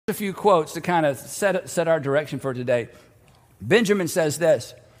A few quotes to kind of set our direction for today. Benjamin says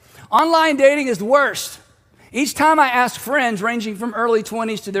this: online dating is the worst. Each time I ask friends ranging from early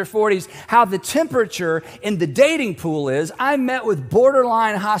 20s to their 40s how the temperature in the dating pool is, I'm met with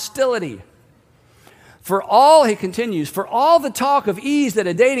borderline hostility. He continues, for all the talk of ease that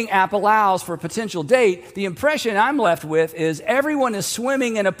a dating app allows for a potential date, the impression I'm left with is everyone is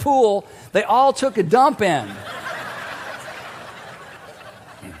swimming in a pool they all took a dump in.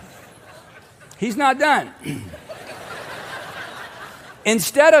 He's not done.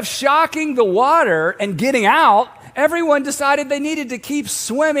 Instead of shocking the water and getting out, everyone decided they needed to keep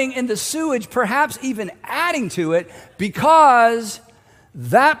swimming in the sewage, perhaps even adding to it, because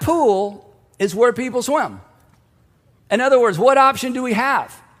that pool is where people swim. In other words, what option do we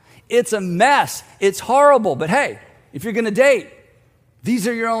have? It's a mess. It's horrible. But hey, if you're going to date, these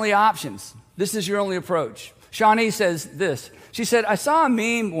are your only options. This is your only approach. Shawnee says this. She said, I saw a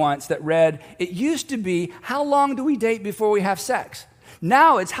meme once that read, it used to be, how long do we date before we have sex?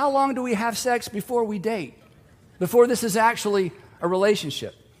 Now it's, how long do we have sex before we date? Before this is actually a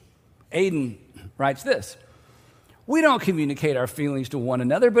relationship. Aiden writes this. We don't communicate our feelings to one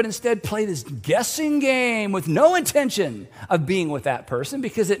another, but instead play this guessing game with no intention of being with that person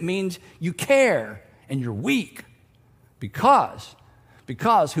because it means you care and you're weak. Because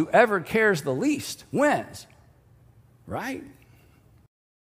whoever cares the least wins, right?